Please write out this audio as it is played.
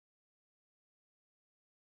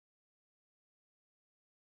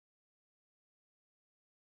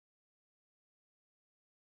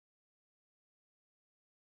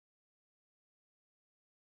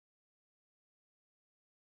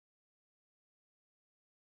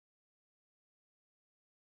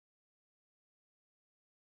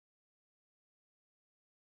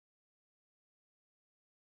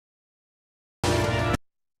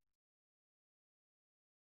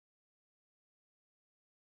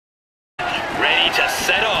ready to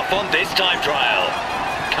set off on this time trial.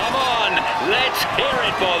 Come on, let's hear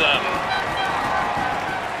it for them.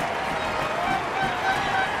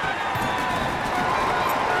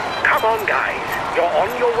 Come on, guys. You're on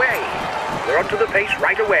your way. We're onto the pace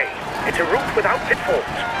right away. It's a route without pitfalls.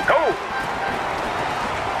 Go!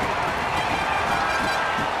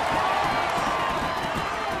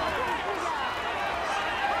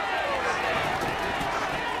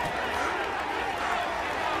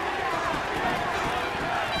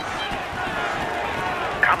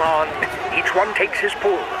 Come on. Each one takes his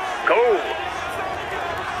pull. Go!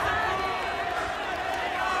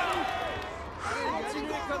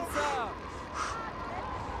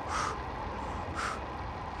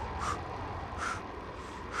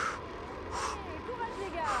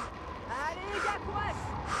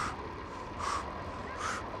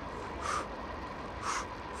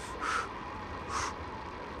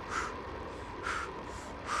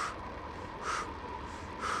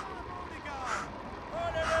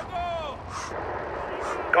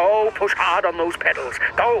 Go, push hard on those pedals.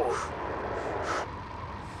 Go!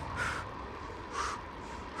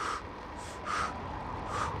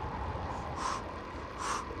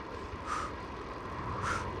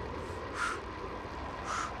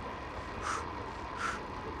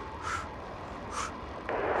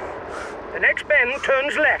 The next bend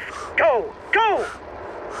turns left. Go! Go!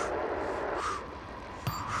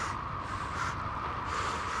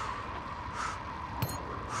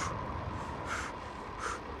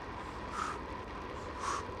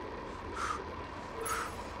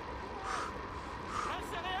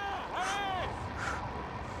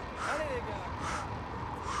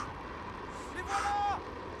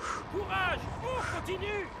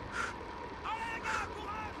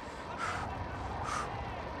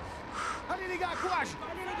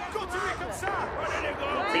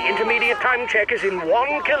 The intermediate time check is in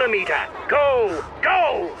 1 kilometer. Go!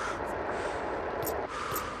 Go!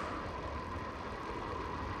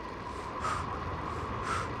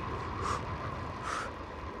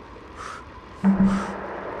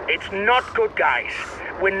 It's not good, guys.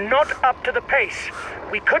 We're not up to the pace.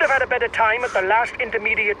 We could have had a better time at the last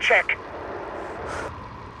intermediate check.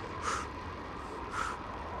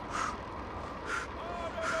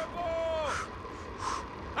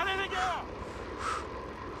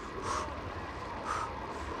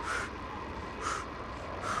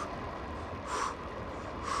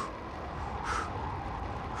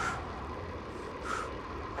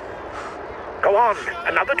 Go on,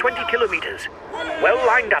 another 20 kilometers. Well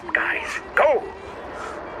lined up, guys. Go!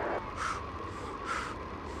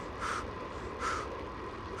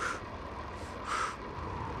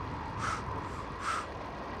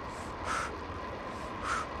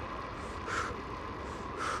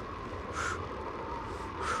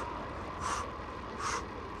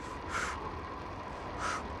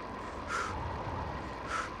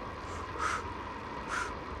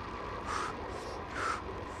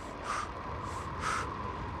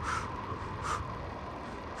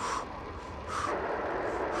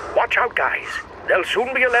 Watch out, guys. There'll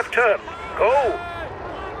soon be a left turn. Go!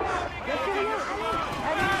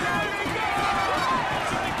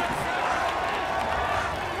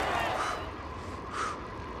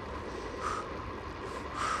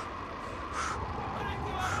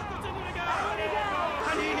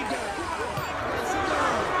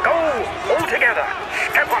 Go! All together.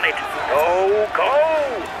 Step on it. Go, go!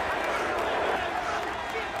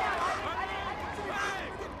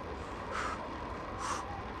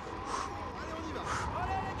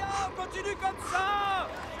 Continue comme ça!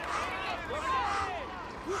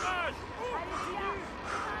 Courage!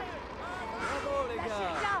 Bravo les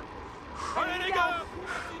gars! Allez les gars!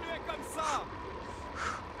 Continuez comme ça!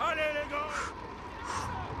 Allez les gars!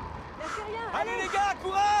 Allez les gars,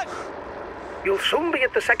 courage! You'll soon be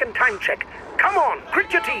at the second time check. Come on,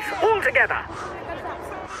 grit your teeth, all together.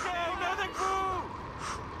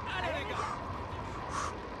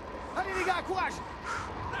 Allez les gars, courage!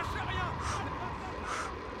 Lâchez rien!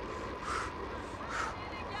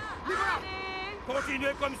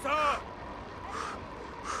 Continuez comme ça!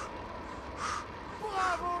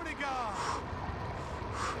 Bravo les gars!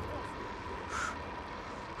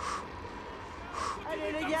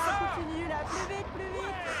 Allez les gars, continue là, plus vite, plus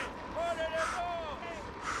vite! Allez les gars!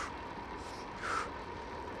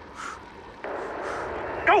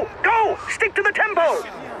 Go, go! Stick to the tempo! Allez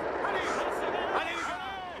les gars!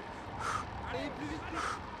 Allez plus vite!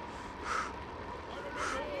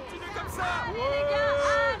 Continuez comme ça! Allez les gars,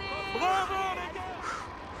 allez! Bravo les gars!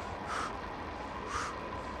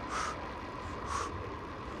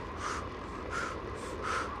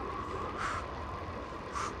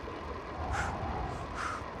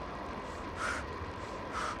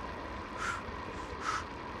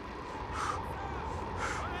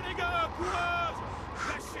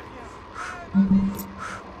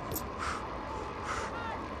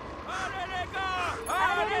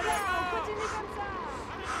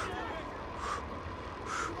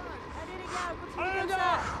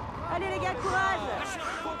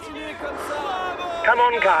 Come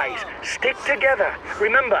on, guys. Stick together.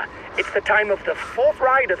 Remember, it's the time of the fourth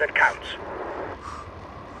rider that counts.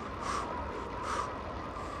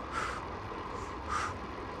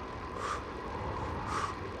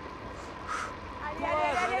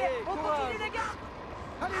 Allez, on continue les gars.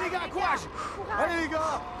 Allez les gars, courage. Allez les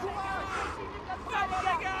gars. Courage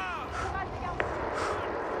les gars.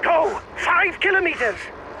 Go! 5 kilometers!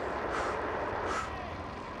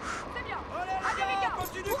 C'est bien. Allez les gars,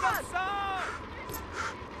 continue comme ça.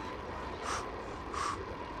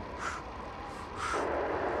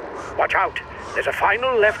 Watch out. There's a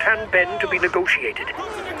final left-hand bend to be negotiated.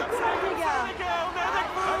 Continue comme ça. Les gars. Les gars, on est avec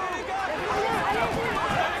vous. Allez les gars.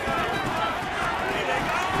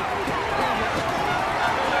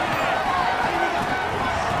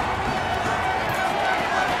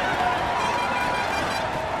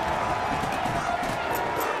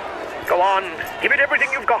 Go on. Give it everything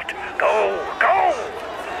you've got. Go! Go!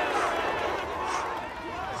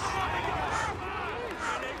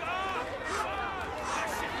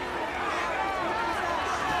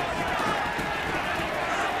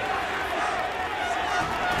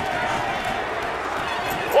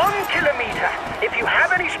 If you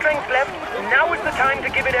have any strength left, now is the time to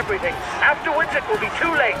give it everything. Afterwards, it will be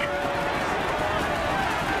too late.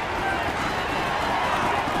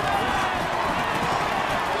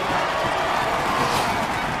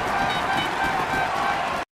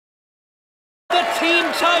 The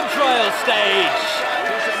team time trial stage.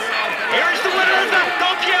 Here is the winner of the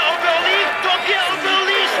Dompierre-Oberly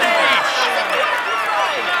stage.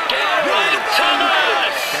 Geraint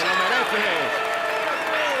Thomas.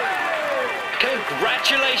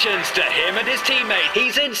 Congratulations to him and his teammate.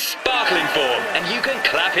 He's in sparkling form, and you can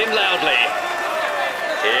clap him loudly.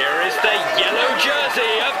 Here is the yellow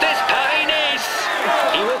jersey of this Paris-Nice.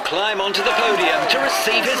 He will climb onto the podium to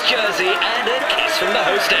receive his jersey and a kiss from the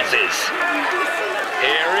hostesses.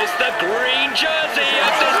 Here is the green jersey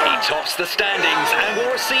of this. He tops the standings and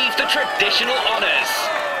will receive the traditional honours.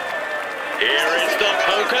 Here is the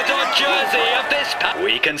polka dot jersey of this.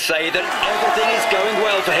 We can say that everything is going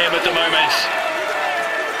well for him at the moment.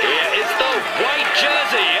 Here is the white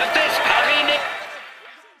jersey of this Paris-Nice.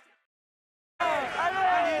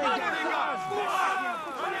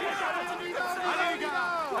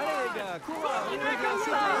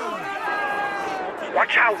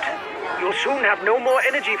 Watch out! You'll soon have no more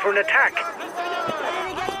energy for an attack.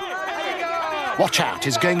 Watch out,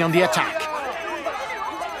 he's going on the attack.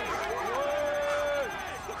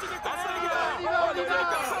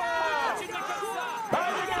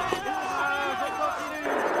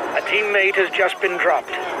 A teammate has just been dropped.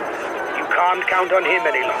 You can't count on him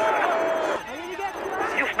any longer.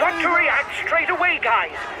 You've got to react straight away,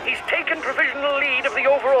 guys. He's taken provisional lead of the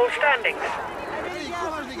overall standings.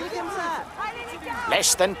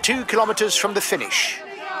 Less than 2 kilometers from the finish.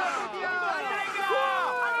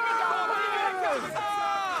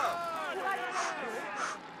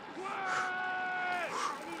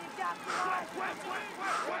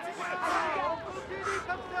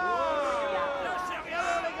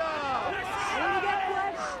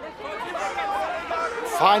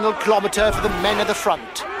 Final kilometer for the men at the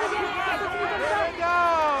front.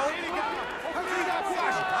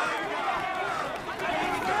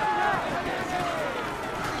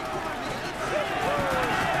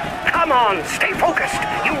 Come on, stay focused.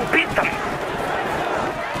 You'll beat them.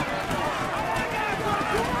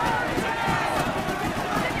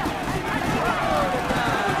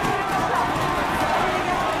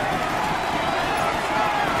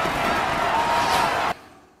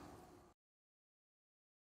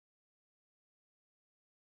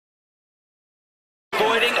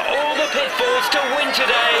 Avoiding all the pitfalls to win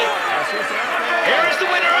today. Here is the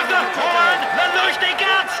winner of the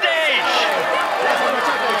Arnz-zz stage.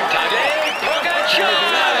 Tadej Pogacar.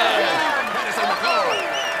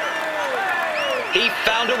 He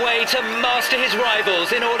found a way to master his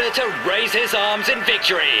rivals in order to raise his arms in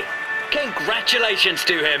victory. Congratulations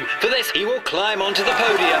to him. For this, he will climb onto the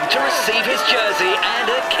podium to receive his jersey and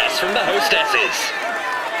a kiss from the hostesses.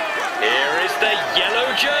 Here is the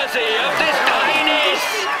yellow jersey of this Paris-Nice.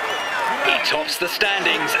 He tops the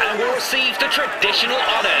standings and will receive the traditional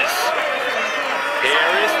honours.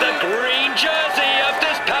 Here is the green jersey of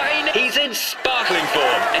this Paris-Nice. He's in sparkling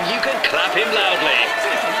form, and you can clap him loudly.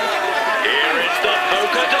 Here is the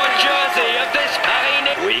polka dot jersey of this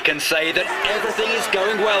Paris-Nice. We can say that everything is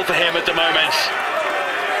going well for him at the moment.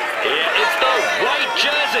 Here is the white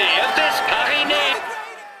jersey of this Paris-Nice.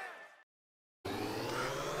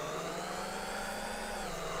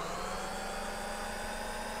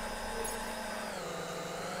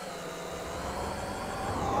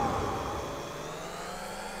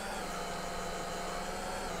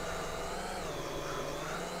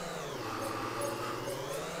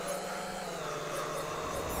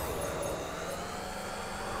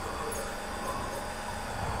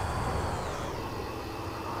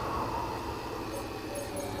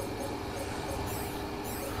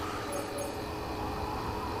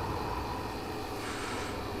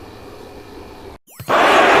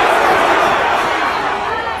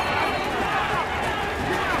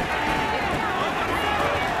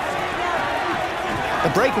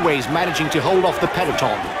 breakaways managing to hold off the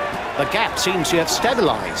peloton. The gap seems to have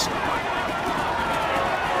stabilised.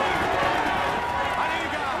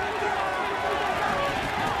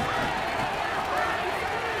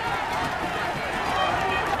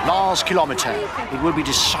 Last kilometre. It will be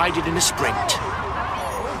decided in a sprint.